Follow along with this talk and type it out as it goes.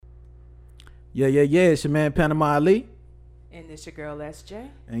Yeah. It's your man Panama Ali, And it's your girl SJ.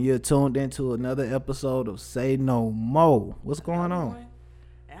 and you're tuned into another episode of Say No Mo. What's going Another on? one.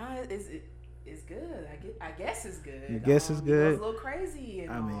 It's good. I guess it's good. You guess it's It's good? a little crazy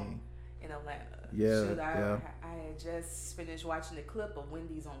I mean, in Atlanta. yeah, Should I? yeah. I had just finished watching the clip of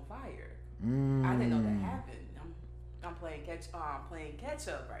Wendy's on fire. Mm, I didn't know that happened. I'm playing catch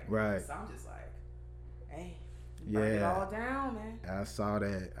up right now. Right. So I'm just like, hey, burn it all down, man. I saw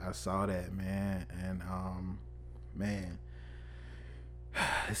that, man, and man,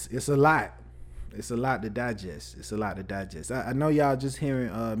 it's a lot. It's a lot to digest. I know y'all just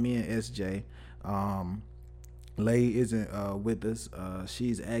hearing me and SJ. Lay isn't with us.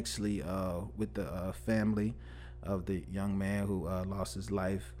 She's actually with the family of the young man who lost his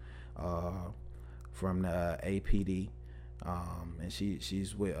life from the APD, and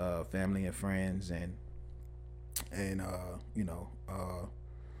she's with family and friends and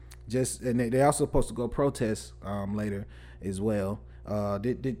just and they also supposed to go protest later as well.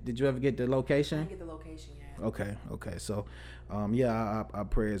 Did you ever get the I location? didn't get the location yet. Okay. So, our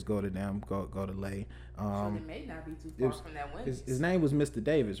prayers go to them. Go to Lay. So they may not be too far from that Wendy's. His name was Mr.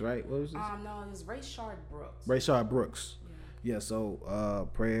 Davis, right? What was his? No, it's Rayshard Brooks. Rayshard Brooks. Yeah. So,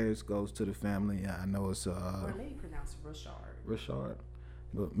 prayers goes to the family. I know it's Or maybe pronounced Rayshard,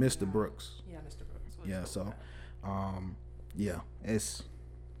 but Mr. Brooks. Yeah, Mr. Brooks. Yeah. So,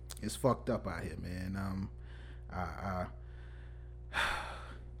 it's fucked up out here, man.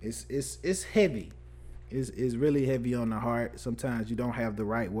 It's heavy. It's really heavy on the heart. Sometimes you don't have the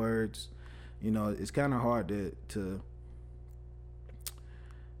right words. It's kind of hard to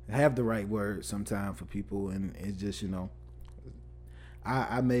have the right words sometimes for people, and it's just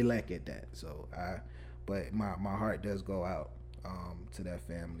I may lack at that. So but my heart does go out to that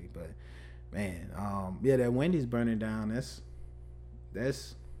family. But man, that Wendy's burning down.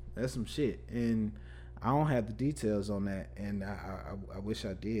 That's some shit, and I don't have the details on that, and I wish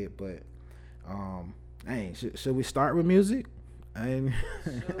I did, but should we start with music? I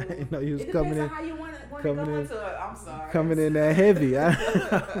didn't know you was coming in. How you want to go into it. I'm sorry. Coming in that heavy. I'm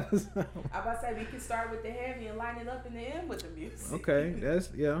about to say we can start with the heavy and line it up in the end with the music. Okay,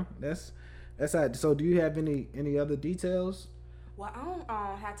 that's how. So, do you have any other details? Well, I don't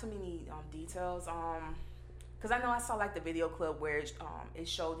have too many details. Because I know I saw like the video clip where it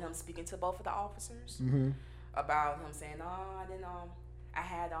showed him speaking to both of the officers about him saying, "Oh, I didn't I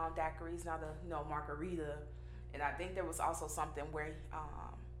had daiquiris, not a margarita," and I think there was also something where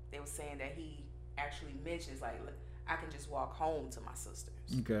they were saying that he actually mentions like, "Look, I can just walk home to my sisters."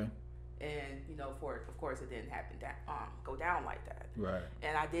 Okay. And of course, it didn't happen go down like that. Right.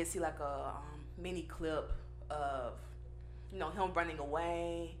 And I did see like a mini clip of him running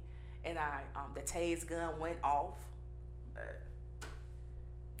away. And the tase gun went off.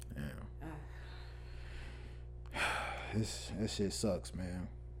 That shit sucks, man.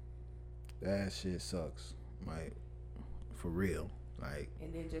 That shit sucks. Like, for real. Like.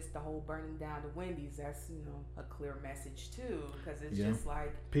 And then just the whole burning down the Wendy's. That's a clear message too, because it's just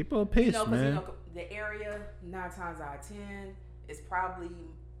like people are pissed, man. The area 9 times out of 10 is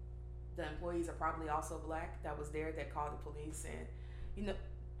probably the employees are probably also black that was there that called the police, and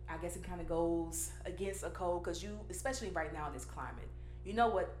I guess it kind of goes against a code because especially right now in this climate,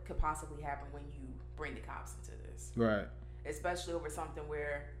 what could possibly happen when you bring the cops into this. Right. Especially over something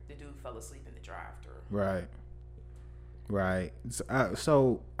where the dude fell asleep in the drive-thru. Right.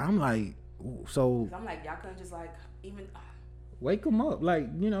 So I'm like, y'all couldn't just like even wake them up,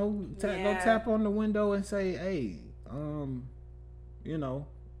 like go tap on the window and say, hey,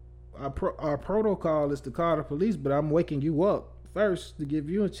 our protocol is to call the police, but I'm waking you up first to give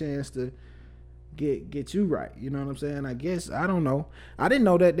you a chance to get you right. You know what I'm saying? I guess I don't know. I didn't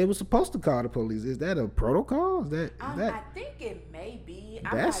know that they were supposed to call the police. Is that a protocol? I think it may be.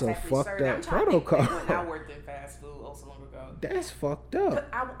 That's a fucked up protocol. When I worked in fast food so long ago. That's fucked up.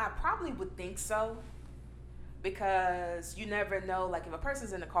 I probably would think so, because you never know. Like if a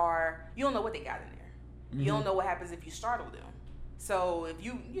person's in the car, you don't know what they got in there. Mm-hmm. You don't know what happens if you startle them. So if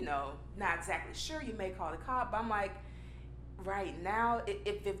you not exactly sure, you may call the cop. But I'm like, right now,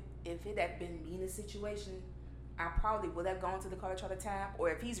 if it had been me in a situation, I probably would have gone to the car to try to tap. Or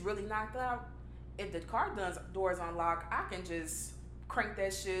if he's really knocked out, if the car door's unlocked, I can just crank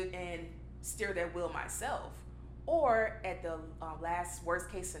that shit and steer that wheel myself. Or at the last worst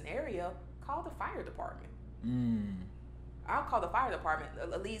case scenario, call the fire department. I'll call the fire department.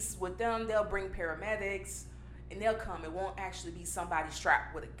 At least with them, they'll bring paramedics and they'll come. It won't actually be somebody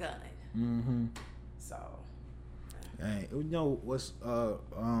strapped with a gun. Mm-hmm. So. Hey, what's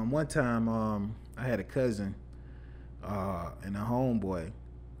one time I had a cousin and a homeboy.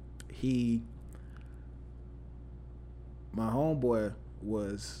 He my homeboy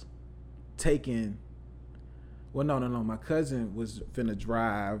was taking. Well, no. My cousin was finna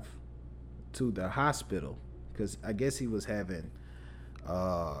drive to the hospital because I guess he was having,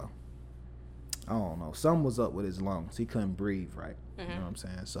 I don't know, something was up with his lungs. He couldn't breathe right. You know what I'm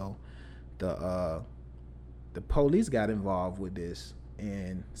saying? So the police got involved with this,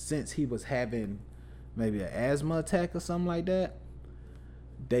 and since he was having maybe an asthma attack or something like that,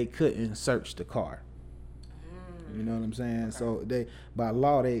 they couldn't search the car. You know what I'm saying? Okay. So they, by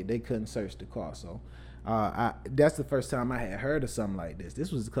law, they couldn't search the car. So that's the first time I had heard of something like this.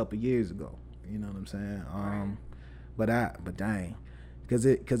 This was a couple years ago. You know what I'm saying? But dang, because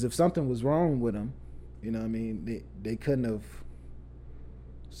if something was wrong with him, you know what I mean, they couldn't have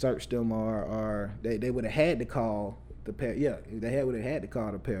searched him, or they would have had to call the they would have had to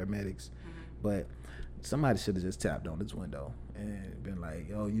call the paramedics. But somebody should have just tapped on his window and been like,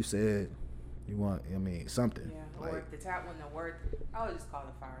 "Yo, you said you want, I mean, something." Yeah, or if the tap wouldn't have worked, I would just call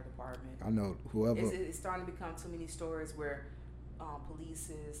the fire department. I know whoever. It's starting to become too many stories where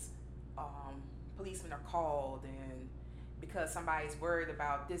policemen are called, and because somebody's worried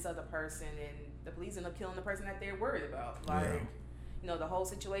about this other person, and the police end up killing the person that they're worried about. Like, you know, the whole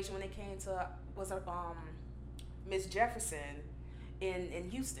situation when it came to Miss Jefferson in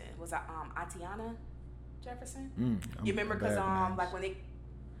Houston, was Atiana Jefferson. You remember, because like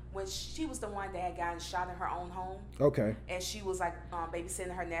when she was the one that had gotten shot in her own home. Okay. And she was like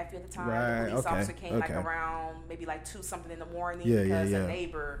babysitting her nephew at the time. Right. The police officer came like around maybe like 2-something in the morning because a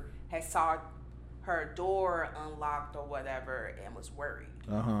neighbor had saw her door unlocked or whatever and was worried.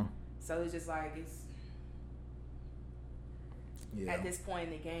 So it's just like at this point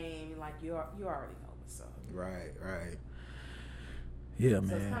in the game, like you already know what's up. Right. Yeah, man.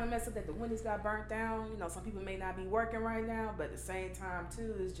 So it's kind of messed up that the windows got burnt down. You know, some people may not be working right now, but at the same time,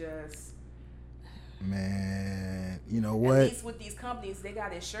 too, it's just... Man, you know what? At least with these companies, they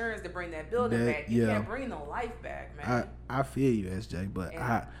got insurance to bring that building back. You can't bring no life back, man. I feel you, SJ, but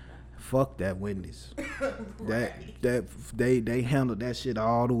fuck that Wendy's. Right. They handled that shit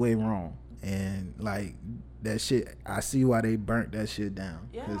all the way wrong. And, like, that shit, I see why they burnt that shit down.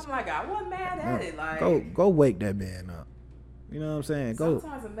 Yeah, I'm like, I wasn't mad at it. Like, go wake that man up. You know what I'm saying?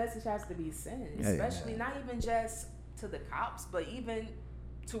 Sometimes a message has to be sent, especially not even just to the cops, but even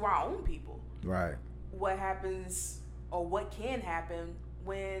to our own people. Right. What happens or what can happen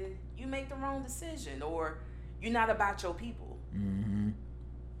when you make the wrong decision or you're not about your people.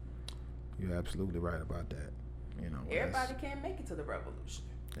 You're absolutely right about that. You know, everybody can't make it to the revolution.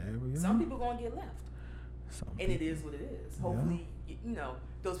 Some people gonna get left, and it is what it is. Hopefully, you know,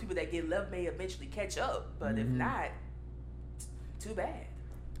 those people that get left may eventually catch up, but if not, too bad.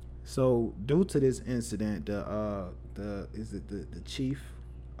 So due to this incident, the chief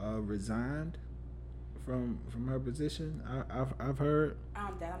resigned from her position. I've heard.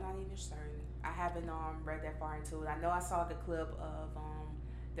 That I'm not even certain. I haven't read that far into it. I know I saw the clip of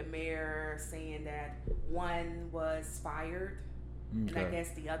the mayor saying that one was fired. Okay. And I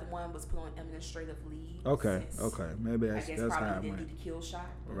guess the other one was put on administrative leave. Okay. Maybe that's how it went. I guess probably didn't do the kill shot.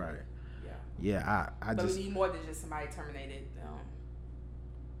 Right. Yeah, I but just... we need more than just somebody terminated.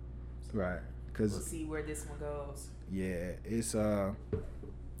 Right. Cause we'll see where this one goes. Yeah,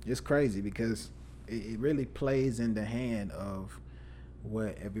 it's crazy because it really plays in the hand of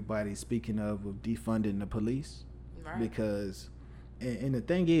what everybody's speaking of defunding the police. Right. Because, and the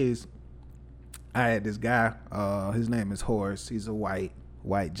thing is, I had this guy, his name is Horace. He's a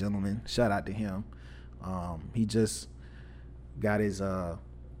white gentleman. Shout out to him. He just got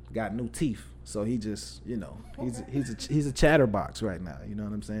got new teeth. So he just, you know, he's a chatterbox right now. You know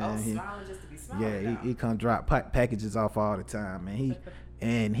what I'm saying? Smiling just to be smiling. Yeah, he come drop packages off all the time,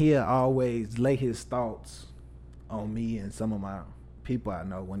 and he'll always lay his thoughts on me and some of my people I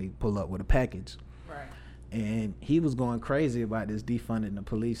know when he pull up with a package. Right. And he was going crazy about this defunding the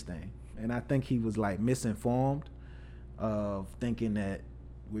police thing, and I think he was like misinformed of thinking that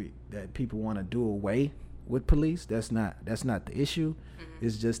people want to do away with police. That's not the issue.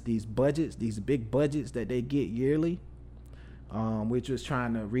 It's just these big budgets that they get yearly. We're just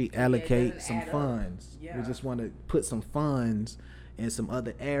trying to reallocate some funds. Yeah. We just want to put some funds in some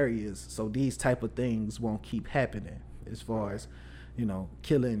other areas so these type of things won't keep happening. As far as, you know,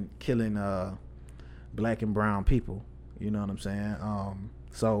 killing black and brown people. You know what I'm saying?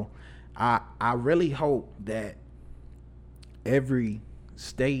 So I really hope that every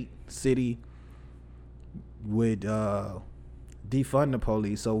state, city would defund the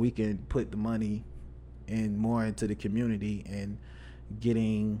police so we can put the money more into the community and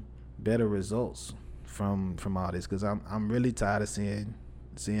getting better results from all this, because I'm really tired of seeing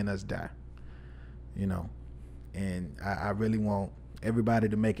us die, you know. and I really want everybody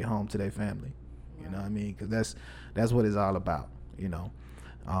to make it home to their family. You know what I mean? Because that's what it's all about. You know,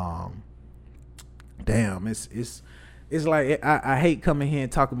 damn, it's like I hate coming here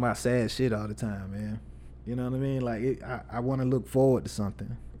and talking about sad shit all the time, man. You know what I mean? Like I want to look forward to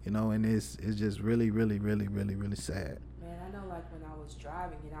something. You know, and it's just really, really, really, really, really sad. Man, I know, like, when I was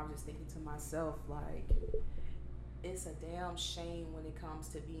driving and I was just thinking to myself, like, it's a damn shame when it comes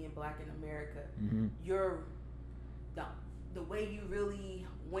to being black in America. Mm-hmm. You're the way you really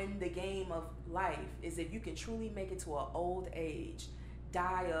win the game of life is if you can truly make it to an old age,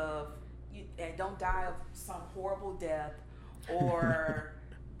 and don't die of some horrible death or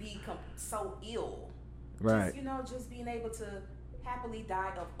be so ill. Right. Just, just being able to happily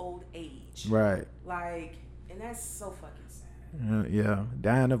die of old age. Right. Like, and that's so fucking sad. Yeah.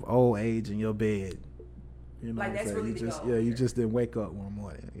 Dying of old age in your bed. You know, like, that's really the goal. Yeah, you just didn't wake up one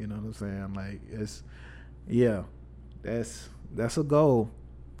morning. You know what I'm saying? Like, that's a goal.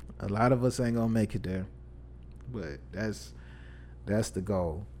 A lot of us ain't gonna make it there, but that's the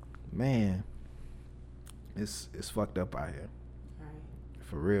goal. Man, it's fucked up out here. Right.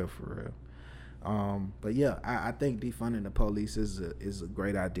 For real. But yeah, I think defunding the police is a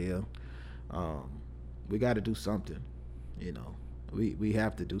great idea. We got to do something. You know, we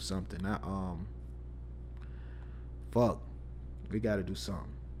have to do something. We got to do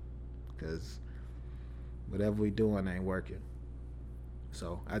something, because whatever we doing ain't working.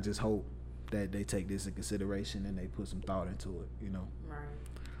 So I just hope that they take this in consideration and they put some thought into it. You know. Right.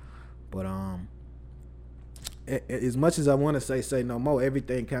 But as much as I want to say no more,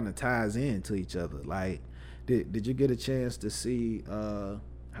 everything kind of ties into each other. Like, did you get a chance to see how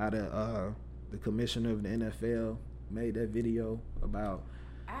the commissioner of the NFL made that video about?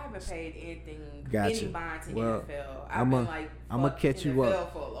 I haven't paid anything, Gotcha. any mind to Well, NFL. I'm been like, gonna catch you NFL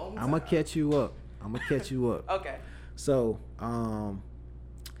up. for a long time. I'm gonna catch you up. Okay. So,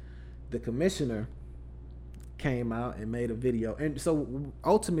 the commissioner came out and made a video, and so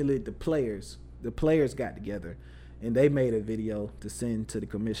ultimately the players got together and they made a video to send to the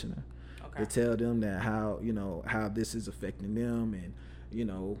commissioner. Okay. To tell them that how this is affecting them, and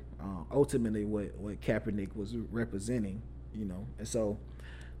ultimately what Kaepernick was representing. And so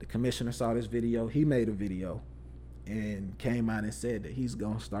the commissioner saw this video. He made a video and came out and said that he's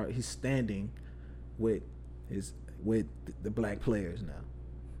standing with the black players now.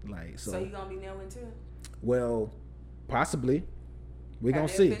 Like, so you gonna be kneeling too? Well, possibly. We're gonna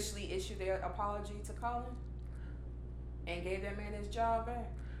see. Have they officially issued their apology to Colin and gave that man his job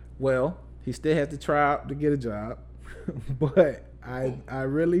back? Well, he still has to try out to get a job, but I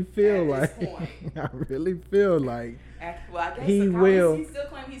really feel like I really feel like well, I guess he will. He still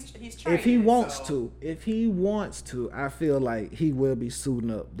claims he's training. If he wants to, I feel like he will be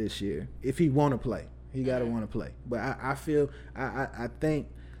suiting up this year. If he want to play, he gotta want to play. But I feel I think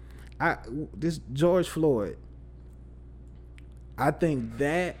this George Floyd. I think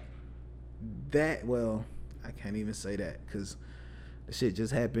that well, I can't even say that because the shit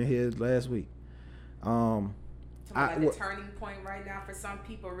just happened here last week. The turning point right now for some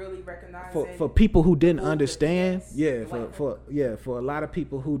people really recognizing for people who didn't understand. For a lot of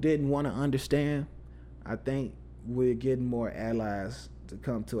people who didn't want to understand, I think we're getting more allies to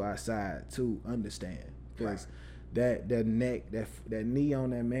come to our side to understand, because that neck, that knee on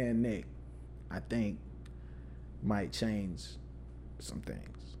that man's neck, I think might change some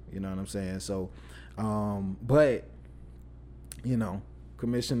things. You know what I'm saying? So, but the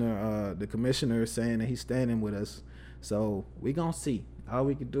commissioner is saying that he's standing with us, so we gonna see. All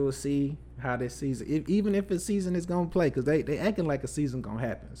we can do is see how this season, even if the season is gonna play, because they acting like a season gonna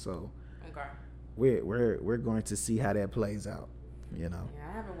happen. So okay, we're going to see how that plays out. Yeah,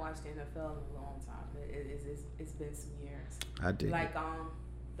 I haven't watched the NFL in a long time. It's been some years. I did. Like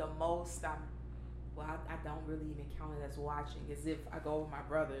the most I don't really even count it as watching, as if I go with my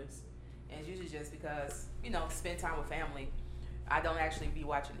brothers, and it's usually just because spend time with family. I don't actually be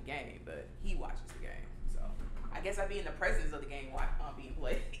watching the game, but he watches the game. So I guess I be in the presence of the game being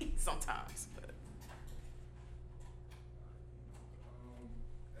played sometimes. But.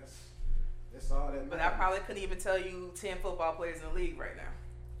 That's all that matters. But I probably couldn't even tell you 10 football players in the league right now.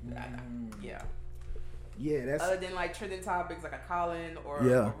 Yeah. Yeah, that's other than like trending topics like a Colin or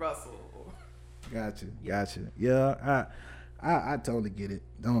a Russell. Gotcha. Yeah, I totally get it.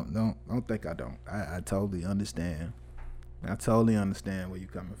 Don't think I don't. I totally understand. I totally understand where you're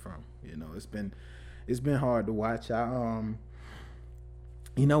coming from. It's been hard to watch. You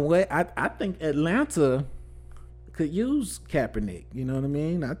know what? I think Atlanta could use Kaepernick. You know what I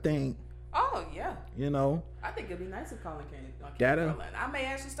mean? I think. Oh Oh yeah. You know. I think it'd be nice if Colin came That'll- Berlin. I may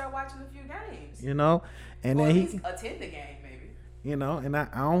actually start watching a few games. You know, and Or then at he, least attend the game maybe. you know, and I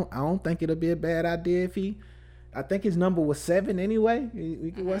don't think it'll be a bad idea if he. I think his number was 7 anyway.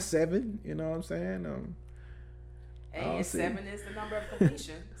 We could watch 7. You know what I'm saying? And 7 is the number of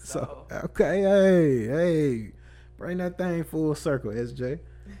completion. So, okay, hey, bring that thing full circle, SJ.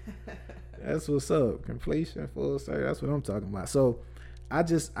 That's what's up. Completion, full circle. That's what I'm talking about. So, I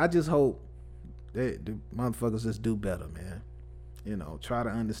just hope that the motherfuckers just do better, man. You know, try to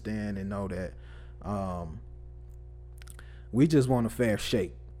understand and know that we just want a fair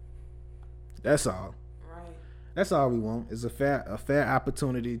shake. That's all. right. That's all we want is a fair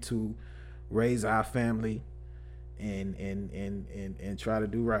opportunity to raise our family and try to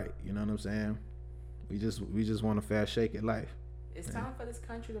do right. You know what I'm saying? We just want a fair shake at life. It's time for this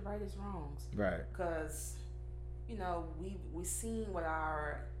country to right its wrongs. Right. Because, you know, we seen what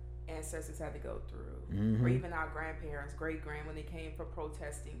our ancestors had to go through, Mm-hmm. or even our grandparents, great-grand, when they came for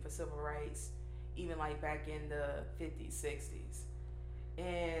protesting for civil rights, even like back in the 50s, 60s.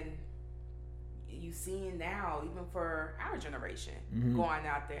 And you seeing now, even for our generation, Mm-hmm. going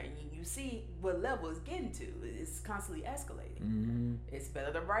out there, and you see what level it's getting to. It's constantly escalating. Mm-hmm. It's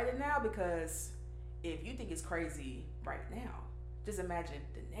better to write it now, because if you think it's crazy right now, just imagine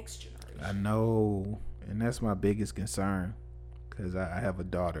the next generation. I know, and that's my biggest concern, because I have a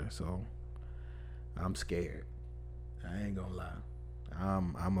daughter, so I'm scared. I ain't gonna lie.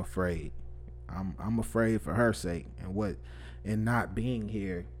 I'm afraid. I'm afraid for her sake and not being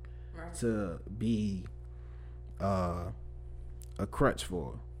here Right. to be a crutch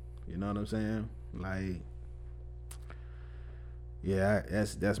for her. You know what I'm saying? Like, yeah,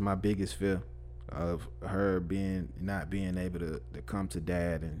 that's my biggest fear of her not being able to come to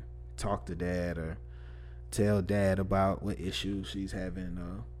dad and talk to dad or tell dad about what issues she's having.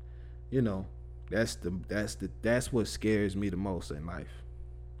 You know, that's what scares me the most in life,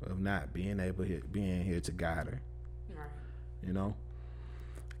 of not being here to guide her. Right. You know,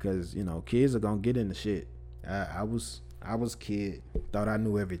 because you know kids are gonna get into shit. I was a kid, thought I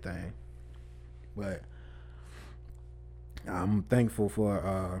knew everything, but I'm thankful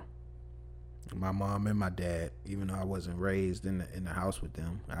for my mom and my dad, even though I wasn't raised in the house with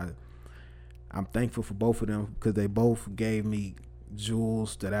them. I'm thankful for both of them because they both gave me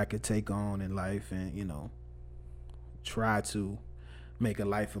jewels that I could take on in life and, you know, try to make a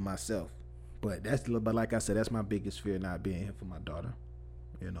life for myself. But like I said, that's my biggest fear, not being here for my daughter.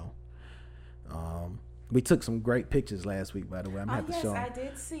 You know, we took some great pictures last week, by the way. I'm gonna have to show them. I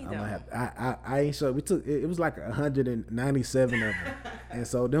did see them. I ain't sure. We took it was like 197 of them, and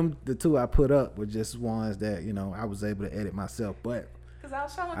so the 2 I put up were just ones that, you know, I was able to edit myself. But Because I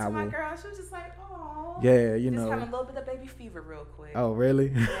was showing to my girl, she was just like, "Oh, yeah, you just know, having a little bit of baby fever, real quick." oh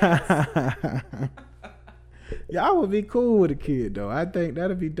really? Yes. Y'all would be cool with a kid though. I think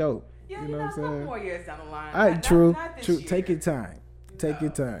that'd be dope. Yeah, you know what I'm a couple saying? more years down the line. All right, Not true. this year. Take your time. Take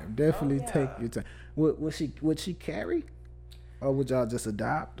your time. Definitely yeah. take your time. Would she carry, or would y'all just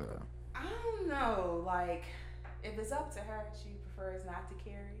adopt? Or? I don't know. Like, if it's up to her, she prefers not to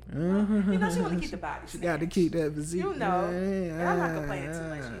carry. Mm-hmm. You know, she want to keep the body. She got to keep that physique. You know, and I'm not complaining too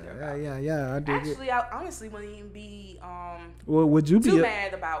much either. About Yeah. I dig Actually, it. I honestly wouldn't even be Well, would you be too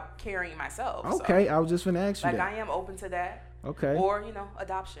mad about carrying myself. Okay, So, I was just gonna ask you like, that. I am open to that. Okay. Or, you know,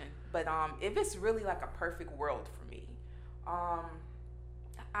 adoption. But if it's really like a perfect world for me,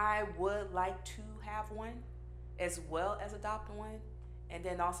 I would like to have one as well as adopt one, and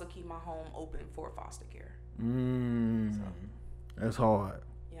then also keep my home open for foster care. That's hard.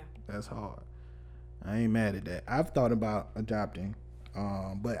 Yeah. That's hard. I ain't mad at that. I've thought about adopting,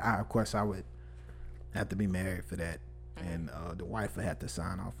 but of course I would have to be married for that, and the wife would have to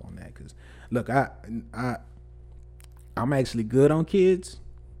sign off on that. Cause look, I'm actually good on kids.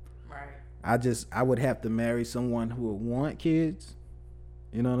 Right. I would have to marry someone who would want kids.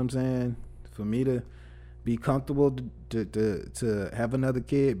 You know what I'm saying? For me to be comfortable to have another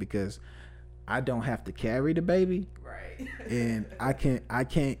kid, because I don't have to carry the baby. Right. And I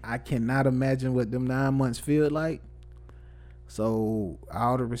cannot imagine what them 9 months feel like. So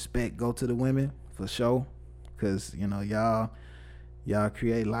all the respect go to the women for sure, because you know y'all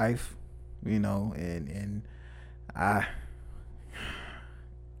create life, you know, and I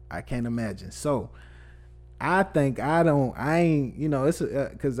can't imagine. So I think I ain't, you know, it's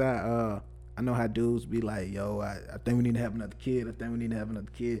because I know how dudes be like, yo, I think we need to have another kid.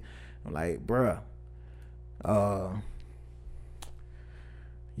 I'm like, bruh,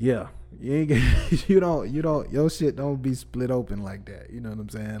 yeah, you ain't get, you don't your shit don't be split open like that. You know what I'm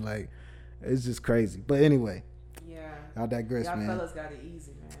saying? Like, it's just crazy. But anyway, Yeah. I digress, Y'all man. fellas got it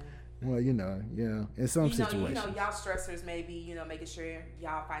easy, man. Well, yeah. In some situations. Y'all stressors maybe, making sure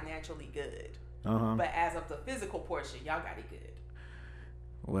y'all financially good. Uh-huh. But as of the physical portion, y'all got it good.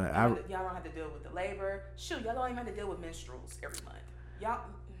 Well, y'all don't have to deal with the labor. Shoot, y'all don't even have to deal with menstruals every month. Y'all,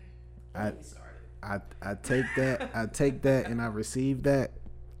 get me started. I take that. I take that, and I receive that,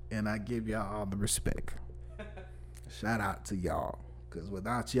 and I give y'all all the respect. Shout out to y'all, because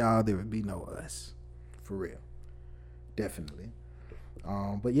without y'all, there would be no us, for real, definitely.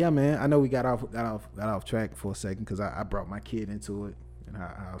 But yeah, man, I know we got off track for a second because I brought my kid into it and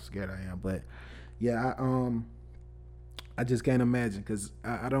how scared I am. But yeah, I just can't imagine because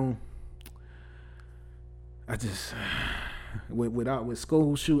with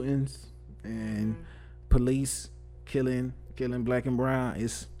school shootings and police killing black and brown,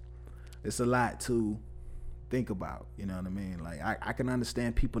 it's a lot to think about. You know what I mean? Like I can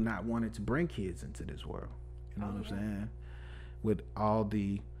understand people not wanting to bring kids into this world. You know what I'm saying? With all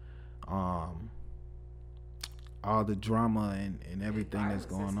the drama and everything that's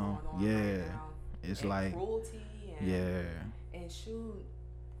going on. Yeah. Right, it's and like cruelty and shoot,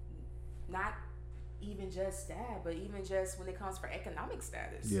 not even just that, but even just when it comes for economic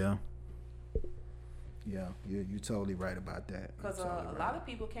status. Yeah, you're totally right about that. Because a lot of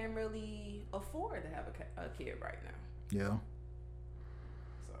people can't really afford to have a kid right now. Yeah.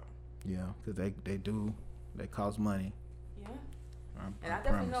 So. Yeah, because they cost money. Yeah. I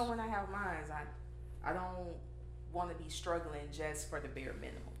definitely know when I have mine, I don't want to be struggling just for the bare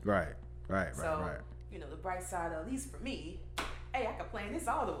minimum. Right. So, the bright side, at least for me, hey, I can plan this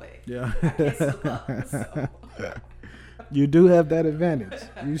all the way. Yeah. I can't slip up. So. You do have that advantage.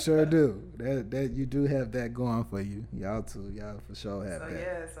 You sure do. That you do have that going for you. Y'all too. Y'all for sure have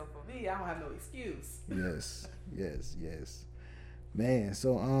that. So for me, I don't have no excuse. Yes. Man,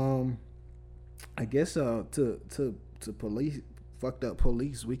 so I guess to police, fucked up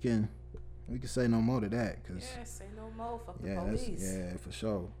police, we can say no more to that. Cause say no more. Fuck the police. Yeah, for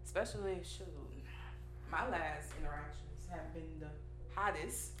sure. Especially, my last interactions have been the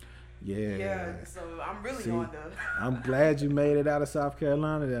hottest. Yeah. So I'm really on the. I'm glad you made it out of South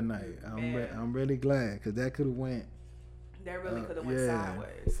Carolina that night. I'm really glad because that could have went. That really could have went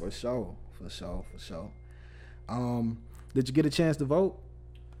sideways. For sure. Did you get a chance to vote?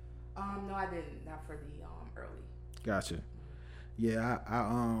 No, I didn't. Not for the early. Gotcha. Yeah,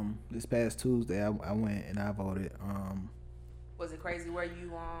 I this past Tuesday I went and I voted. Was it crazy where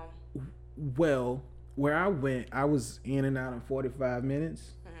you Well, where I went, I was in and out in 45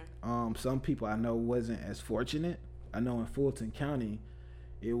 minutes. Mm-hmm. Some people I know wasn't as fortunate. I know in Fulton County,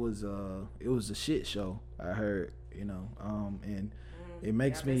 it was a shit show. I heard, and it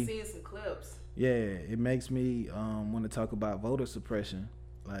makes me. I've been seeing some clips. Yeah, it makes me want to talk about voter suppression.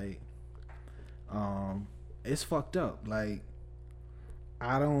 Like, it's fucked up. Like,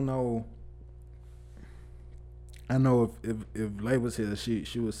 I don't know. I know if Lay was here,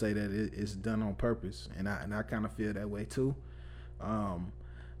 she would say that it's done on purpose, and I kind of feel that way too.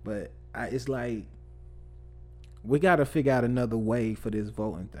 But it's like we got to figure out another way for this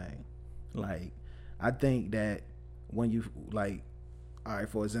voting thing. Like, I think that when you like, all right,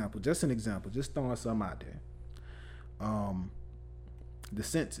 for example, just throwing something out there. The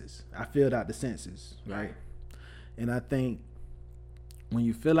census. I filled out the census, right? And I think when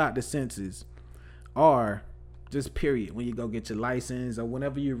you fill out the census, or just period, when you go get your license or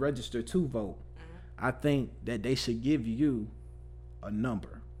whenever you register to vote, I think that they should give you a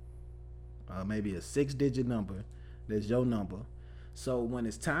number, maybe a 6-digit number. That's your number. So when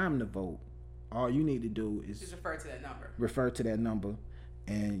it's time to vote, all you need to do is just refer to that number.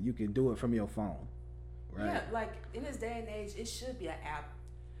 And you can do it from your phone. Right? Yeah, like in this day and age, it should be an app.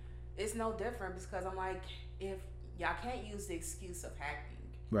 It's no different because I'm like, if y'all can't use the excuse of hacking,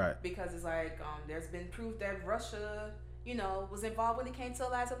 right? Because it's like there's been proof that Russia, was involved when it came to the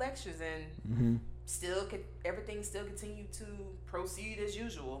last elections, and everything still continued to proceed as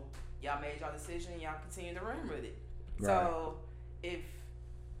usual. Y'all made y'all decision, y'all continue to run with it. Right. So if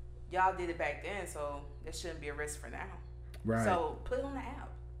y'all did it back then, so there shouldn't be a risk for now. Right. So put it on the app.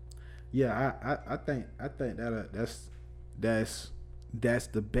 Yeah, I think that's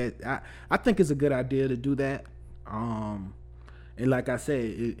the best. I think it's a good idea to do that. And like I said,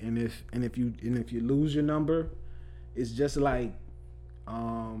 if you lose your number, it's just like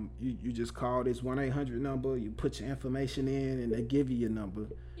you just call this 1-800 number, you put your information in, and they give you your number.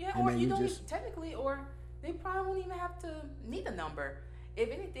 Yeah, or you don't just technically, or they probably won't even have to need a number. If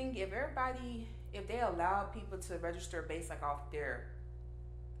anything, if they allow people to register based off their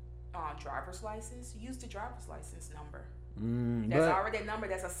driver's license, use the driver's license number. There's already a number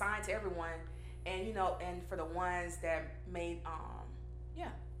that's assigned to everyone, and and for the ones that made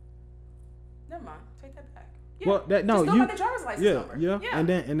Never mind. Take that back. Well, that no, just go you by the driver's license yeah, number. yeah, Yeah.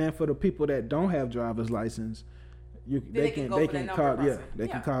 and then for the people that don't have driver's license, they can call they can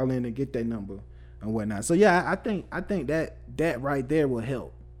call in and get that number and whatnot. So yeah, I think that right there will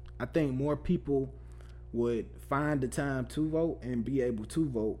help. I think more people would find the time to vote and be able to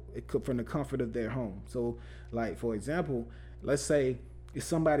vote from the comfort of their home. So, like for example, let's say it's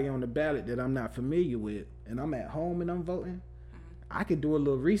somebody on the ballot that I'm not familiar with, and I'm at home and I'm voting. I could do a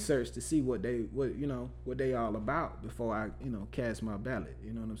little research to see what they all about before I cast my ballot.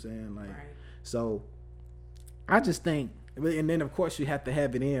 You know what I'm saying? Like, Right. so I just think, and then of course you have to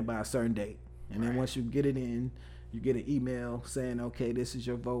have it in by a certain date, and then once you get it in, you get an email saying, okay, this is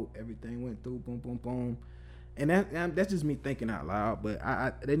your vote. Everything went through. Boom, boom, boom. And that's just me thinking out loud. But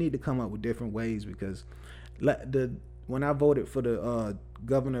they need to come up with different ways, because when I voted for the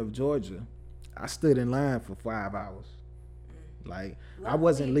governor of Georgia, I stood in line for 5 hours. Like, luckily, I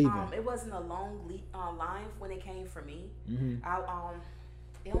wasn't leaving. It wasn't a long line when it came for me. Mm-hmm.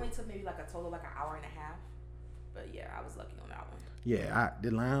 It only took maybe like a total like an hour and a half. But yeah, I was lucky on that one. Yeah, the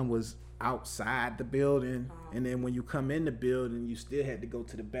line was outside the building, and then when you come in the building, you still had to go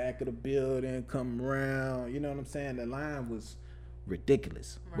to the back of the building, come around. You know what I'm saying? The line was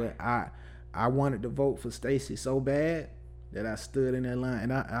ridiculous. Right. But I wanted to vote for Stacey so bad that I stood in that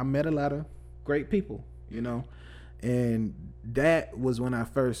line, and I met a lot of great people. And that was when I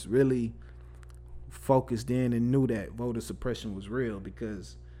first really focused in and knew that voter suppression was real,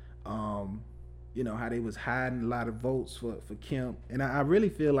 because how they was hiding a lot of votes for Kemp, and I really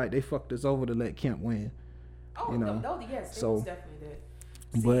feel like they fucked us over to let Kemp win. Oh, no, yes, they was definitely did.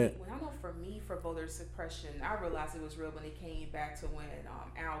 See, when I know for me, for voter suppression, I realized it was real when it came back to when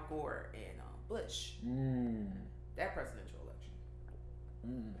Al Gore and Bush, that presidential election.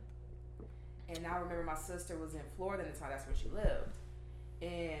 And I remember my sister was in Florida at the time. That's where she lived.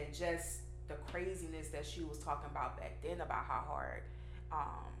 And just the craziness that she was talking about back then about how hard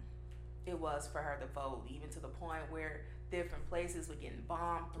it was for her to vote, even to the point where different places were getting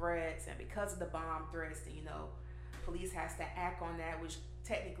bomb threats. And because of the bomb threats, police has to act on that, which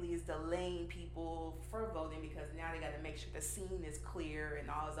technically is delaying people for voting, because now they got to make sure the scene is clear and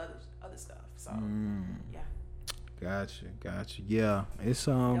all this other stuff. So, yeah. Gotcha. Yeah, it's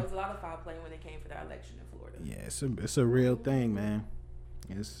there was a lot of foul play when it came for that election in Florida. Yeah, it's a real thing, man.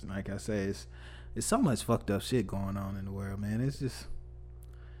 It's like I say, it's so much fucked up shit going on in the world, man. It's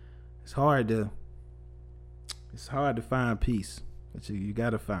hard to find peace, but you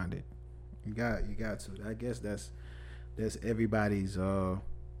gotta find it. You got to. I guess that's everybody's.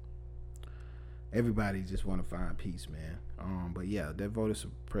 Everybody just want to find peace, man. But yeah, that voter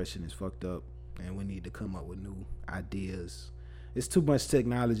suppression is fucked up. And we need to come up with new ideas. It's too much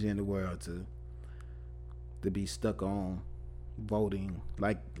technology in the world to be stuck on voting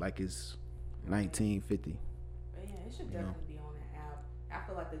like it's 1950. But yeah, it should definitely be on the app. I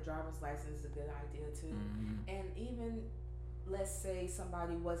feel like the driver's license is a good idea too. Mm-hmm. And even let's say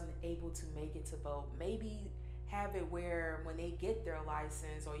somebody wasn't able to make it to vote, maybe have it where when they get their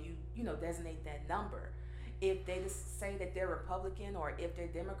license, or you designate that number, if they just say that they're Republican or if they're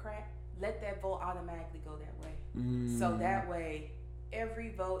Democrat, let that vote automatically go that way. So that way, every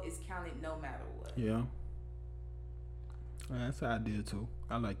vote is counted no matter what. Yeah. That's an idea too.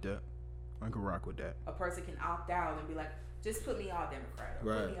 I like that. I can rock with that. A person can opt out and be like, just put me all Democrat,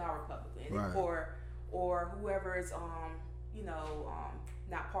 or put me all Republican, or whoever is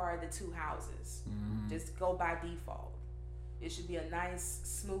not part of the two houses. Just go by default. It should be a nice,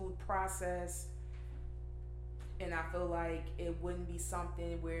 smooth process. And I feel like it wouldn't be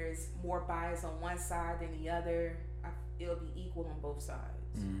something where it's more biased on one side than the other. It'll be equal on both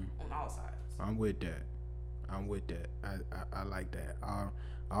sides, on all sides. I'm with that. I like that.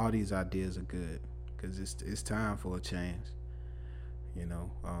 All these ideas are good, because it's time for a change.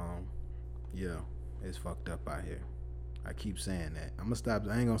 Yeah, it's fucked up out here. I keep saying that. I'm gonna stop.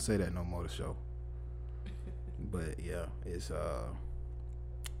 I ain't gonna say that no more. The show. But yeah, it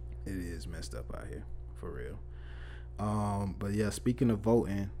is messed up out here, for real. But yeah, speaking of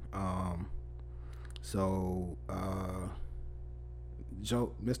voting, Mr.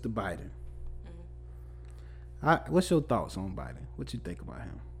 Biden. What's your thoughts on Biden? What you think about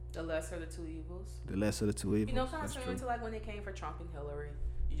him? The lesser of the two evils. The lesser of the two evils. Kind of similar to like when it came for Trump and Hillary.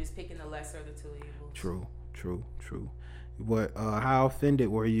 You're just picking the lesser of the two evils. True. What? How offended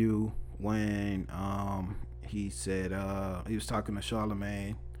were you when he said he was talking to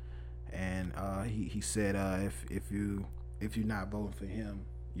Charlemagne, and he said if you're not voting for him,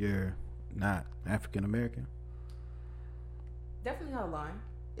 you're not African American? Definitely not a line.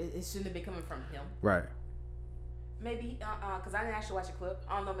 It shouldn't have been coming from him. Right. Maybe, because I didn't actually watch a clip.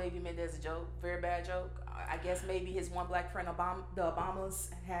 I don't know. Maybe meant as a joke, very bad joke. I guess maybe his one black friend, the Obamas,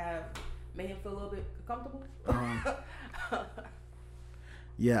 have made him feel a little bit comfortable.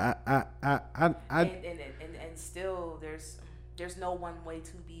 Yeah, And still, there's no one way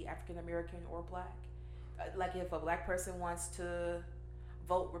to be African American or black. Like if a black person wants to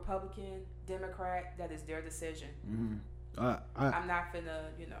vote Republican, Democrat, that is their decision. I'm not finna,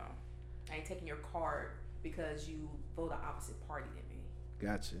 I ain't taking your card because you vote the opposite party than me.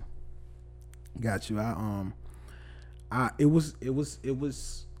 Got you. It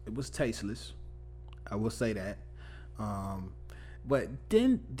was tasteless. I will say that. But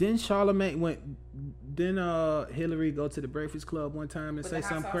then Charlemagne Hillary go to the Breakfast Club one time and With say the hot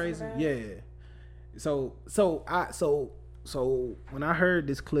something sauce in crazy? the bag? Yeah. So when I heard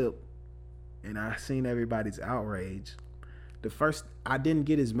this clip and I seen everybody's outrage, the first I didn't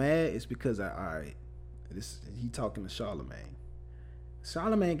get as mad is because he talking to Charlemagne.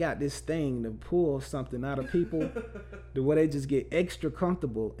 Charlemagne got this thing to pull something out of people the way they just get extra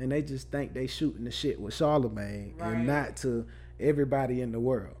comfortable and they just think they shooting the shit with Charlemagne and not to everybody in the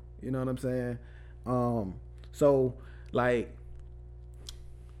world. You know what I'm saying? So like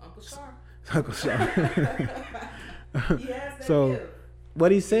Uncle Char. Yes, so gift.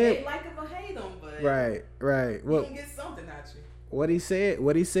 What he You said, may like him or hate him, but right. you can get something out you. What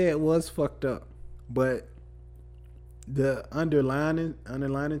he said was fucked up, but the underlining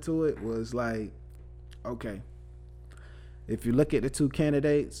to it was like, okay, if you look at the two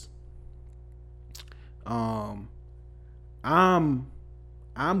candidates, I'm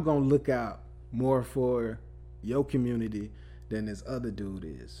gonna look out more for your community than this other dude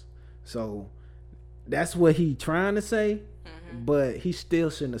is. So that's what he trying to say, but he still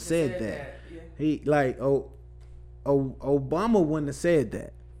shouldn't have said that. Yeah. He like Obama wouldn't have said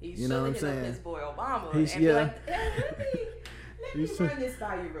that. He You know what I'm should have hit up saying? his boy Obama He's- and be yeah. like, hey, let me run this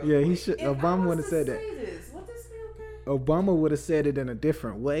by you real quick. Yeah, he should. If Obama I wouldn't was have said to that. say this, would this be okay? Obama would have said it in a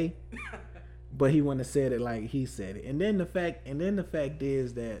different way, but he wouldn't have said it like he said it. And then the fact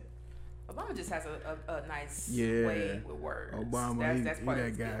is that Obama just has a nice Yeah. way with words. Obama, that's he part of that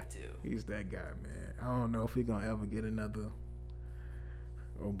his guy. gift too. He's that guy, man. I don't know if he gonna ever get another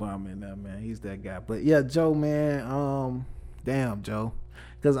Obama in there, man. He's that guy. But yeah, Joe, man. Damn, Joe.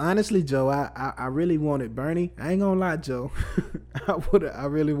 Because honestly, Joe, I really wanted Bernie. I ain't gonna lie, Joe. I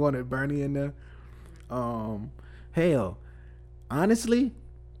really wanted Bernie in there. Hell, honestly,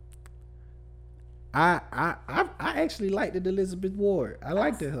 I actually liked it, Elizabeth Ward. I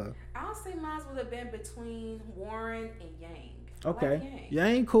liked it her. I'll say mine would have been between Warren and Yang. Okay, I like Yang.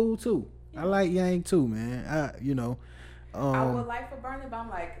 Yang cool too. Yeah. I like Yang too, man. I would like for Bernie, but I'm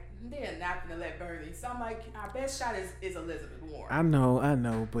like, they're not gonna let Bernie. So I'm like, our best shot is Elizabeth Warren. I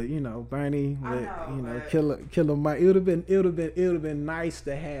know, but Bernie, I know, but- Killer Mike. It would have been nice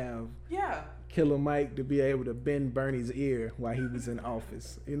to have Yeah. Killer Mike to be able to bend Bernie's ear while he was in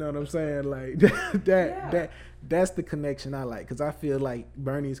office. You know what I'm saying? Like that's the connection I like, because I feel like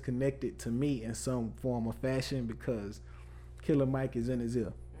Bernie's connected to me in some form or fashion because Killer Mike is in his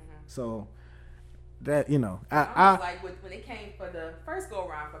ear. So that I was like, when it came for the first go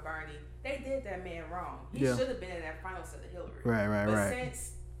around for Bernie, they did that man wrong. He Yeah. should have been in that final set of Hillary. Right. But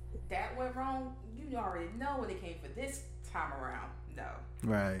since that went wrong, you already know when it came for this time around. No.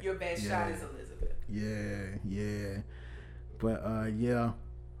 Right. Your best shot is Elizabeth. Yeah. But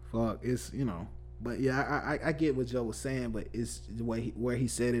fuck, it's but yeah, I get what Joe was saying, but it's the way where he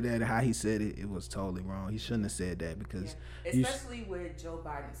said it at, how he said it, it was totally wrong. He shouldn't have said that because especially with Joe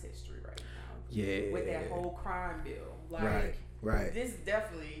Biden's history right now. With that whole crime bill. Like right. this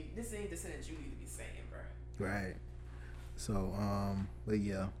ain't the sentence you need to be saying, bro. Right. So, but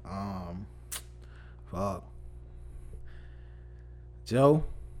yeah, fuck. Joe,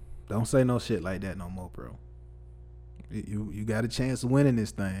 don't say no shit like that no more, bro. You got a chance of winning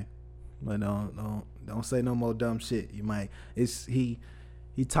this thing, but don't say no more dumb shit. You might. He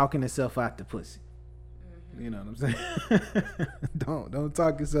talking himself out the pussy. You know what I'm saying? Don't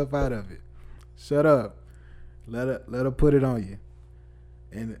talk yourself out of it. Shut up. Let her put it on you.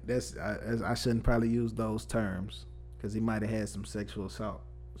 And I shouldn't probably use those terms because he might have had some sexual assault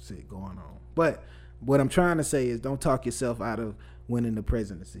shit going on. But what I'm trying to say is, don't talk yourself out of winning the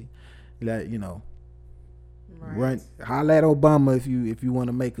presidency. Like, run, holler at Obama if you want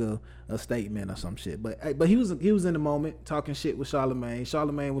to make a statement or some shit. But he was in the moment talking shit with Charlemagne.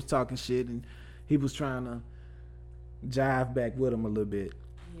 Charlemagne was talking shit and he was trying to jive back with him a little bit.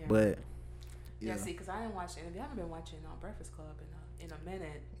 Yeah. But yeah, see, because I didn't watch the interview. I haven't been watching Breakfast Club in a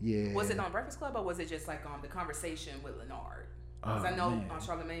minute. Yeah. Was it on Breakfast Club or was it just like the conversation with Leonard? Because I Oh know man,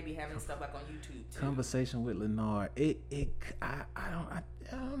 Charlamagne be having stuff like on YouTube too. Conversation with Lenard. I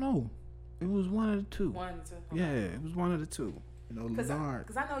don't know. It was one of the two. One, two. Okay. Yeah, it was one of the two. You know, Lenard.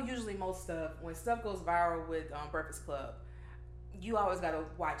 Because I know usually most stuff, when stuff goes viral with Breakfast Club, you always gotta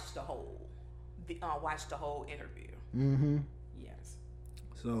watch the whole interview. Mm-hmm. Yes.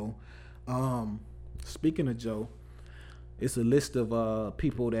 So, speaking of Joe, it's a list of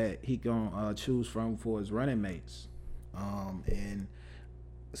people that he gonna choose from for his running mates. And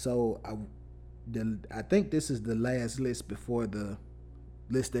so I think this is the last list before the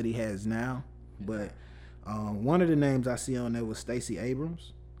list that he has now. But one of the names I see on there was Stacey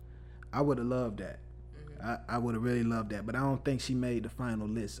Abrams. I would have loved that. Mm-hmm. I would have really loved that, but I don't think she made the final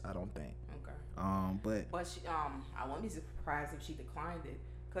list. I don't think. Okay. But she, I wouldn't be surprised if she declined it,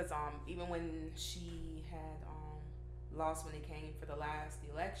 because even when she had lost when it came for the last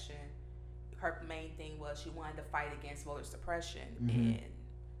election, her main thing was she wanted to fight against voter suppression and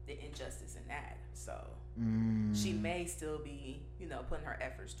the injustice in that. So she may still be, putting her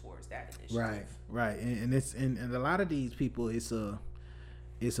efforts towards that initiative. Right. And it's and a lot of these people, it's a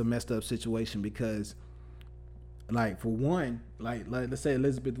messed up situation because, like, for one, like let's say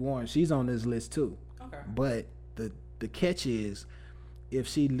Elizabeth Warren, she's on this list too. Okay. But the catch is, if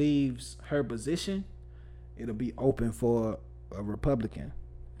she leaves her position, it'll be open for a Republican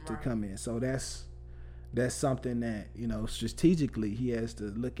to come in. So that's something that, strategically he has to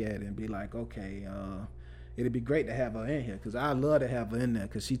look at and be like, okay, it'd be great to have her in here, because I love to have her in there,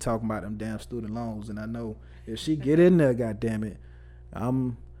 because she talking about them damn student loans, and I know if she get in there, goddamn it,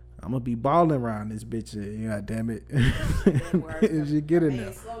 I'm gonna be balling around this bitch, goddamn it. If she get in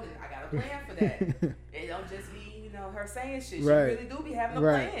there, slogan, I got a plan for that. It don't just be her saying shit. She right. really do be having a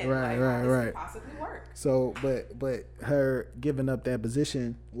plan. Right. Possibly work. So, but her giving up that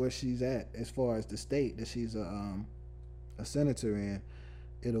position where she's at, as far as the state that she's a senator in,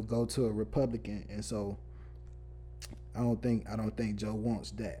 it'll go to a Republican, and so I don't think Joe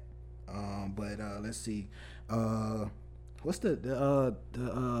wants that. But let's see, what's the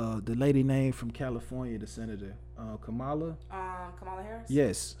lady name from California, the senator, Kamala Harris?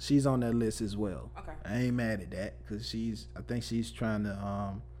 Yes, she's on that list as well. Okay. I ain't mad at that, because I think she's trying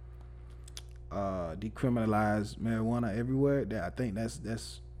to decriminalize marijuana everywhere. I think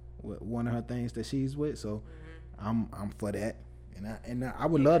that's one of her things that she's with. So I'm for that, and I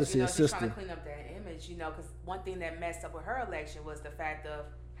would love to see a sister trying to clean up that image, because one thing that messed up with her election was the fact of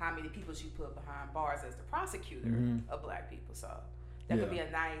how many people she put behind bars as the prosecutor of black people. So that could be a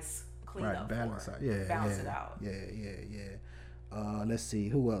nice cleanup. Balance for her. out. Yeah, balance it out. Yeah. Let's see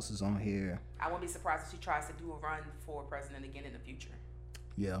who else is on here. I won't be surprised if she tries to do a run for president again in the future.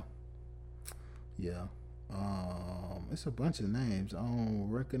 Yeah. It's a bunch of names. I don't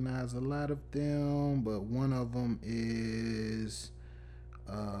recognize a lot of them, but one of them is.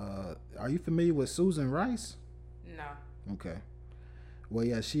 Are you familiar with Susan Rice? No. Okay. Well,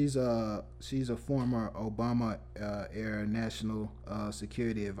 yeah, she's a former Obama era national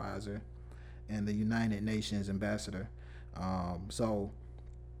security advisor and the United Nations ambassador. So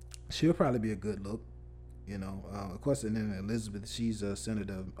she'll probably be a good look, Of course, and then Elizabeth, she's a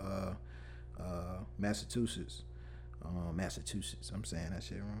senator of Massachusetts. Massachusetts. I'm saying that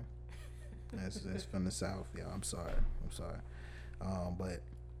shit wrong. That's from the South. Yeah, I'm sorry. But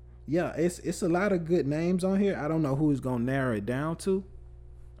yeah, it's a lot of good names on here. I don't know who's gonna narrow it down to.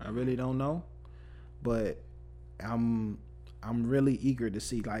 I really don't know, but I'm really eager to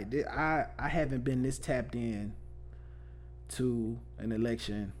see. Like, I haven't been this tapped in to an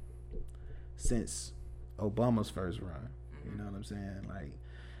election since Obama's first run. You know what I'm saying? Like,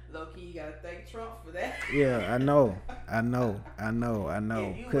 low key, you gotta thank Trump for that. Yeah, I know. If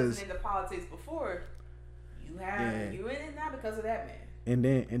you wasn't into politics before, you in it now because of that man. And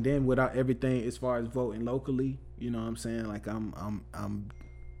then without everything as far as voting locally, you know what I'm saying? Like, I'm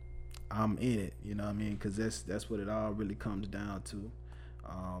in it, you know what I mean? Because that's what it all really comes down to,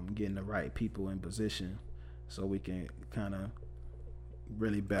 getting the right people in position so we can kind of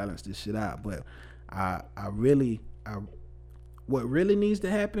really balance this shit out. But what really needs to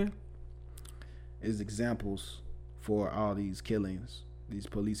happen is examples for all these killings, these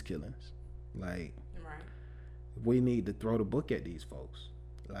police killings. Like, we need to throw the book at these folks.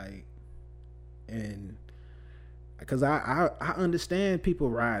 Like, and because I understand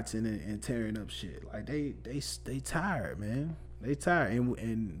people rioting and tearing up shit. Like, they tired, man. They tired,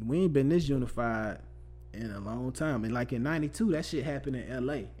 and we ain't been this unified in a long time. And like in '92, that shit happened in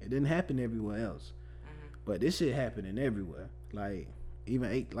LA. It didn't happen everywhere else. But this shit happening everywhere. Like,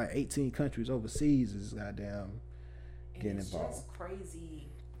 even 18 countries overseas is goddamn getting involved. It's just crazy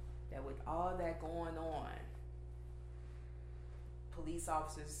that with all that going on, police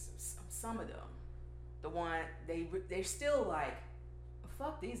officers, some of them, the one they're still like,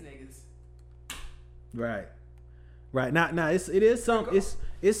 fuck these niggas. Right. Now it is some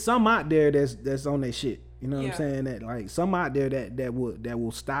it's some out there that's on their shit. You know what I'm saying? That like some out there that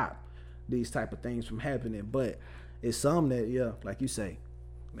will stop these type of things from happening. But it's some that like you say,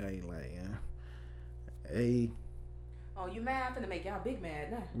 hey, oh, you mad? I'm finna make y'all big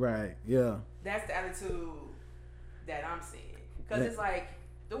mad now. Right. Yeah. That's the attitude that I'm seeing. Because it's like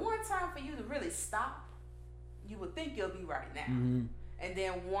the one time for you to really stop, you would think you'll be right now. Mm-hmm. And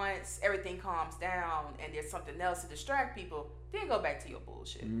then once everything calms down and there's something else to distract people, then go back to your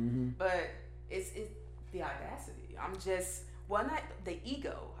bullshit. Mm-hmm. But it's the audacity. Not the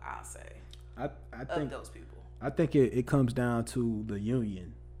ego, I'll say. I of think those people. I think it comes down to the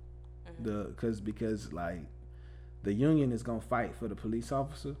union, Mm-hmm. because like the union is gonna fight for the police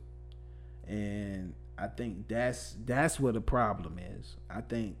officer, and I think that's where the problem is. I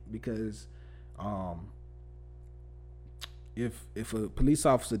think because if a police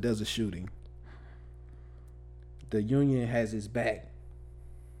officer does a shooting, the union has his back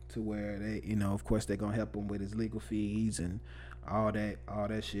to where they, of course they're gonna help him with his legal fees and all that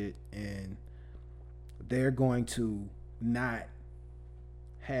shit, and they're going to not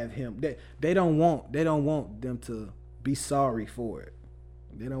have him. They don't want them to be sorry for it.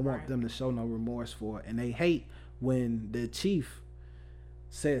 They don't want them to show no remorse for it, and they hate when the chief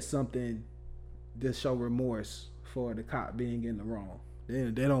says something to show remorse for the cop being in the wrong. They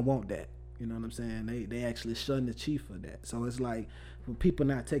don't want that. You know what I'm saying? They actually shun the chief for that. So it's like when people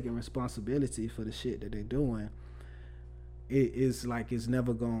not taking responsibility for the shit that they're doing, it's like it's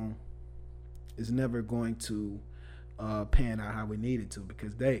never going to pan out how we need it to,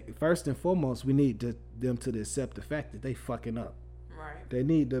 because they first and foremost we need them to accept the fact that they fucking up. Right. They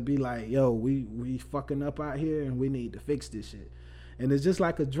need to be like, yo, we fucking up out here and we need to fix this shit. And it's just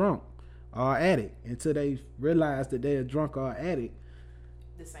like a drunk or addict. Until they realize that they're a drunk or addict,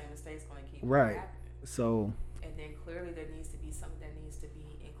 the same mistake's going to keep right happening. So, and then clearly there needs to be something that needs to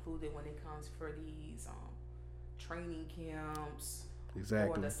be included when it comes for these training camps,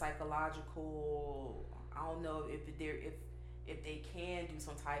 exactly, or the psychological. I don't know if they can do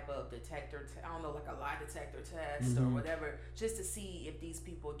some type of detector. I don't know, like a lie detector test or whatever, just to see if these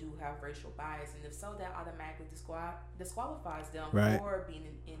people do have racial bias, and if so, that automatically disqualifies them for being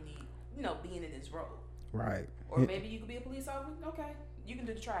in the being in this role. Right. Or maybe you could be a police officer. Okay, you can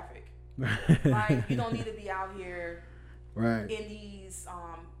do the traffic. Like, you don't need to be out here in these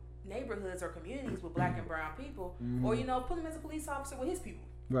neighborhoods or communities with black and brown people, or put him as a police officer with his people.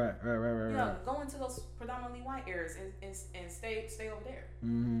 Right. Go into those predominantly white areas and stay over there.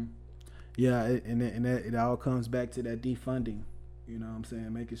 Mm-hmm. Yeah, and it all comes back to that defunding. You know what I'm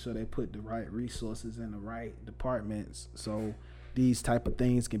saying? Making sure they put the right resources in the right departments so these type of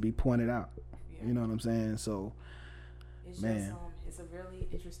things can be pointed out. Yeah. You know what I'm saying? So, it's man, just it's a really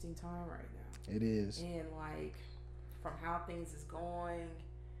interesting time right now. It is. And like, from how things is going.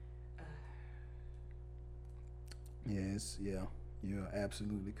 Yes. Yeah. You're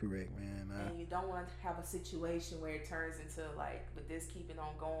absolutely correct, man. And you don't want to have a situation where it turns into, like, with this keeping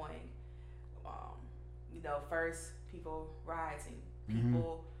on going, first people rioting,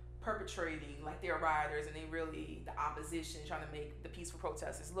 people perpetrating like they're rioters, and they really the opposition trying to make the peaceful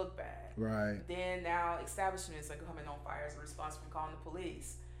protesters look bad. Right. Then now establishments are coming on fire as a response from calling the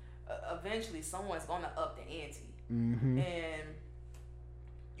police. Eventually, someone's going to up the ante. And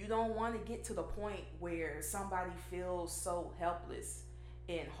you don't want to get to the point where somebody feels so helpless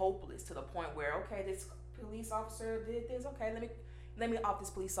and hopeless to the point where, okay, this police officer did this. Okay, let me off this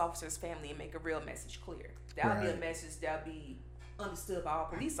police officer's family and make a real message clear. That'll be a message that'll be understood by all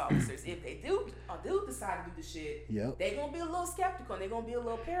police officers. If they do decide to do the shit, they're gonna be a little skeptical and they're gonna be a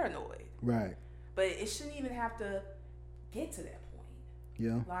little paranoid. Right. But it shouldn't even have to get to that point.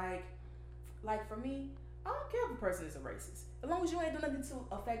 Yeah. Like for me, I don't care if a person is a racist. As long as you ain't doing nothing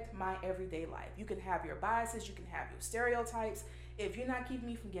to affect my everyday life. You can have your biases, you can have your stereotypes. If you're not keeping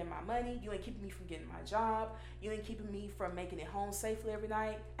me from getting my money, you ain't keeping me from getting my job, you ain't keeping me from making it home safely every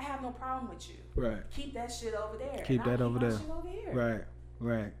night, I have no problem with you. Right. Keep that shit over there. Keep that over there. Shit over here.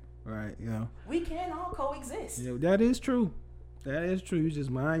 Right. Yeah. We can all coexist. Yeah, that is true. You just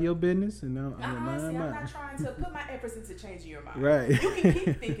mind your business and honestly, I'm not trying to put my efforts into changing your mind. Right. You can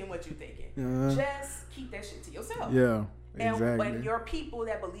keep thinking what you're thinking. Just keep that shit to yourself. Yeah. Exactly. And your people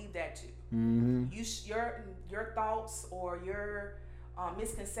that believe that too. Your thoughts or your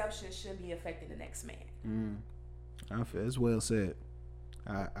misconceptions shouldn't be affecting the next man. I feel it's well said.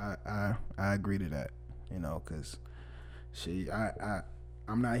 I agree to that. Because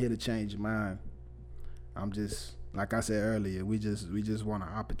I'm not here to change your mind. I'm just like I said earlier, we just want an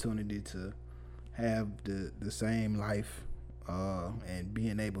opportunity to have the same life, and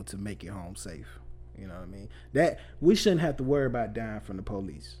being able to make it home safe. You know what I mean? That we shouldn't have to worry about dying from the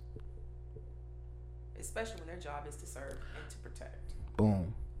police. Especially when their job is to serve and to protect.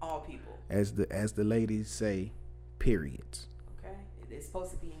 Boom. All people. As the ladies say, periods. Okay? It's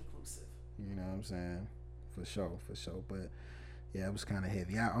supposed to be inclusive. You know what I'm saying? For sure. But yeah, it was kind of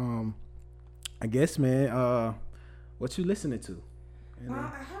heavy. I guess, man, what you listening to?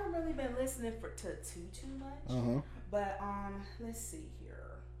 I haven't really been listening to too much. But let's see here.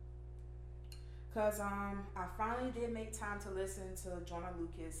 Cause I finally did make time to listen to Joyner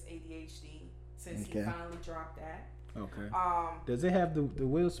Lucas ADHD since he finally dropped that. Okay. Does it have the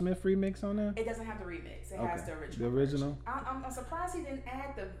Will Smith remix on there? It doesn't have the remix. It has the original. The original. I'm surprised he didn't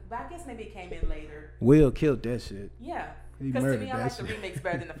add but I guess maybe it came in later. Will killed that shit. Yeah. Because to me, I like the remix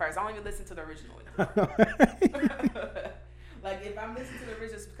better than the first. I don't even listen to the original anymore. Like if I'm listening to the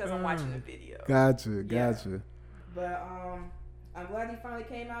original, it's because I'm watching the video. Gotcha. Yeah. But I'm glad he finally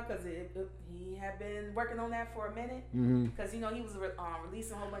came out because he had been working on that for a minute. Because he was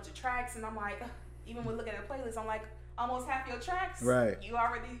releasing a whole bunch of tracks, and I'm like, even when looking at the playlist, I'm like, almost half your tracks, right? You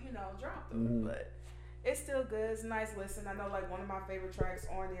already dropped them, but it's still good. It's a nice listen. I know like one of my favorite tracks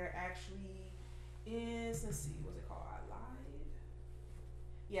on there actually is, let's see, what's it called? I Lied.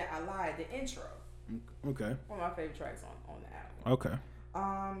 Yeah, I Lied. The intro. Okay. One of my favorite tracks on the album. Okay.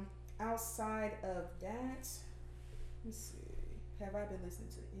 Outside of that, let's see. Have I been listening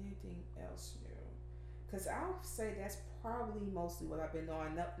to anything else new? Because I'll say that's probably mostly what I've been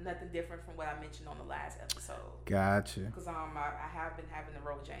doing. Nothing different from what I mentioned on the last episode. Gotcha. Because I have been having the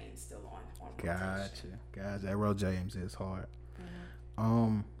Ro James still on Gotcha. That Ro James is hard. I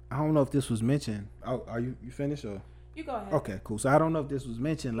don't know if this was mentioned. Oh, are you finished or? You go ahead. Okay, cool. So I don't know if this was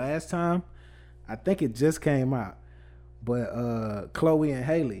mentioned last time. I think it just came out. But Chloe and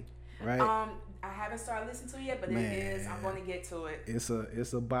Haley, right? I haven't started listening to it yet, but it is. I'm going to get to it. It's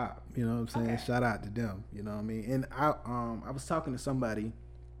a bop. You know what I'm saying? Okay. Shout out to them. You know what I mean? And I was talking to somebody.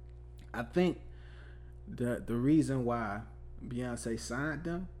 I think the reason why Beyonce signed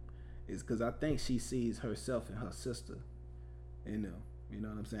them is because I think she sees herself and her sister in them. You know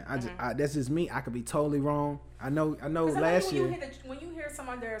what I'm saying? That's just me. I could be totally wrong. I know. Last year, when you hear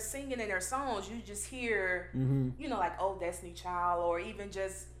someone there singing in their songs, you just hear, like "Oh, Destiny Child" or even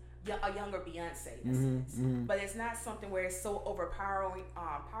just a younger Beyonce. In a sense. But it's not something where it's so overpowering,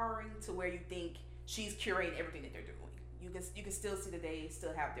 powering to where you think she's curating everything that they're doing. You can still see that they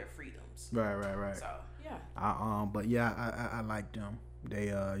still have their freedoms. Right. So yeah. But yeah, I like them. They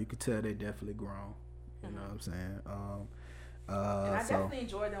you could tell they definitely grown. You know what I'm saying? And I definitely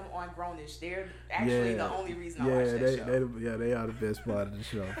enjoy them on Grownish. They're actually the only reason I watch that show. They are the best part of the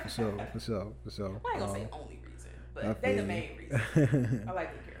show, for sure. I ain't gonna say only reason, but they the main reason. I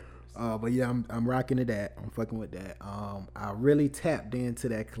like the characters. But yeah, I'm rocking to that. I'm fucking with that. I really tapped into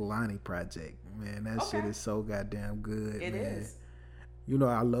that Kalani project, man. That shit is so goddamn good. It is. You know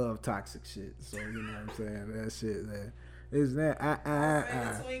I love toxic shit, so you know what I'm saying. That shit, man. Is that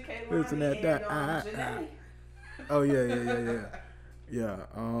Listen that Janae. Oh yeah.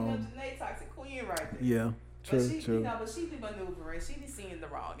 Janae toxic queen right there. Yeah, true. But she be maneuvering. She be seeing the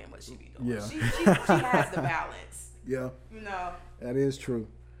wrong in what she be doing. Yeah. She has the balance. Yeah. That is true.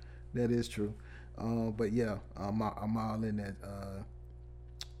 But yeah, I'm all in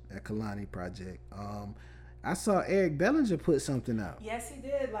that Kalani project. I saw Eric Bellinger put something out. Yes, he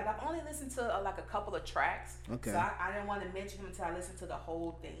did. Like, I've only listened to like a couple of tracks. Okay. So I didn't want to mention him until I listened to the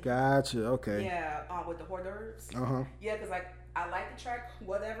whole thing. Gotcha. Okay. Yeah, with the hors d'oeuvres. Yeah, because like I like the track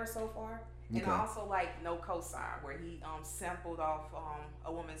Whatever so far, and I also like No Cosign where he sampled off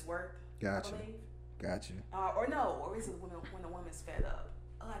A Woman's Worth. Gotcha. I believe. Gotcha. Or is it when the woman's fed up?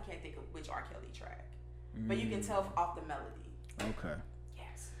 Oh, I can't think of which R. Kelly track, but you can tell off the melody. Okay.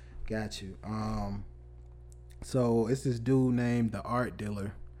 Yes. Got you. So it's this dude named The Art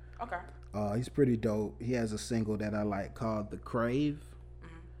Dealer. Okay. He's pretty dope. He has a single that I like called The Crave.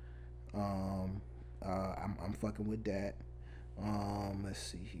 I'm fucking with that. Let's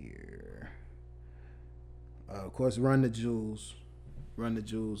see here. Of course, Run the Jewels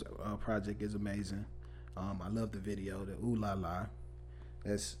project is amazing. I love the video, the Ooh La La.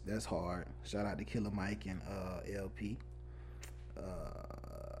 That's hard. Shout out to Killer Mike and LP.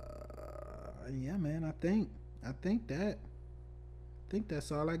 Yeah, man. I think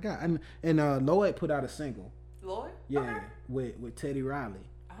that's all I got. And Lloyd put out a single. Lloyd? Yeah, okay. with Teddy Riley.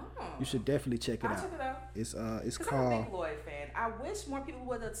 Oh. You should definitely check it out. I'll check it out. It's called. I'm a big Lloyd fan. I wish more people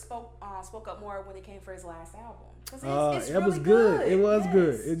would have spoke up more when it came for his last album. It was good. It was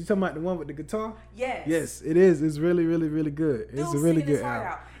good. Yes. Is you talking about the one with the guitar? Yes. Yes, it is. It's really, really, really good. Dude, it's a really singing his good heart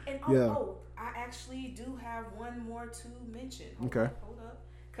album. out. And I actually do have one more to mention. Hold up.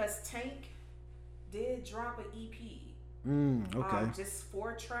 Because Tank did drop an EP. Okay. Just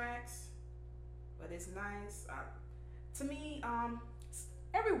 4 tracks, but it's nice. To me,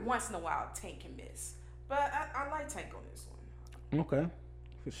 every once in a while, Tank can miss. But I like Tank on this one. Okay.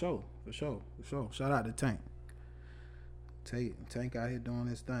 For sure. Shout out to Tank. Tank out here doing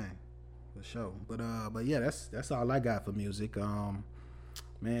his thing. For sure. But yeah, that's all I got for music.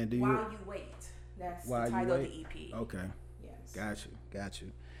 Man, do you While You Wait. That's the title of the EP. Okay. Yes. Got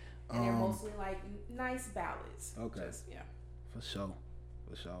you. And they're mostly like nice ballads. Okay. Yeah. For sure.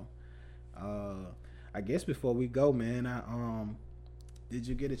 I guess before we go, man, did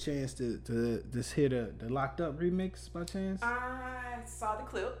you get a chance to just hear the Locked Up remix by chance? I saw the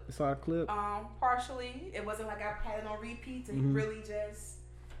clip. You saw the clip? Partially. It wasn't like I had it on repeat to really just.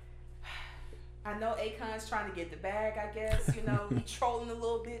 I know Akon's trying to get the bag, I guess. You know, he trolling a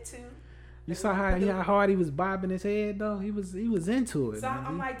little bit too. You saw how hard he was bobbing his head though. He was into it. So man.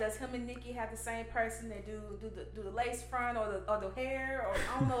 I'm like, does him and Nicki have the same person that do the lace front or the hair? Or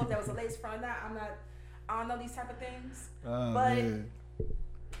I don't know if that was a lace front or not. I don't know these type of things. Oh, but man.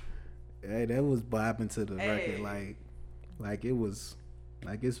 Hey, that was bobbing to the record like it was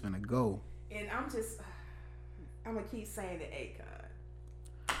like it's finna go. And I'm gonna keep saying the Akon.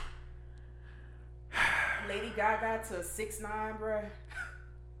 Lady Gaga to 6ix9ine, bruh.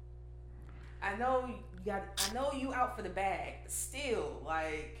 I know you out for the bag, but still,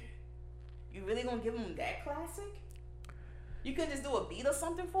 like, you really gonna give him that classic? You couldn't just do a beat or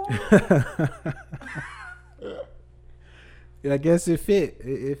something for him? Yeah, I guess it fit.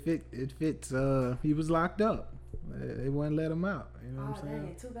 It fits. He was locked up. They wouldn't let him out. You know what I'm saying?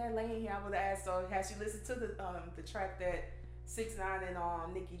 Dang, too bad Lane here. I would have asked. So, has she listened to the track that 6ix9ine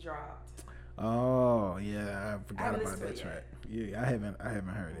and Nicki dropped? Oh yeah, I forgot about that track. Yeah, I haven't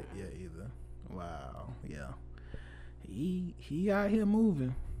heard it yet either. Wow, yeah, he out here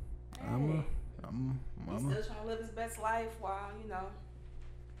moving. Hey, I'm he's still trying to live his best life while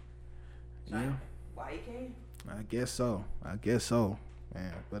yeah. Why he can? I guess so,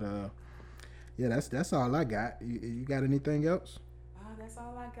 man. But yeah, that's all I got. You got anything else? That's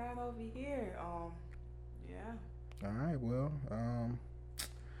all I got over here. Yeah. All right. Well,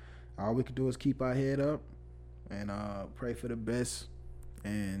 all we can do is keep our head up and pray for the best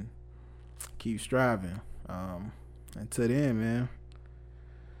and keep striving. Until then, man.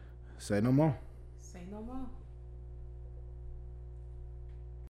 Say no more. Say no more.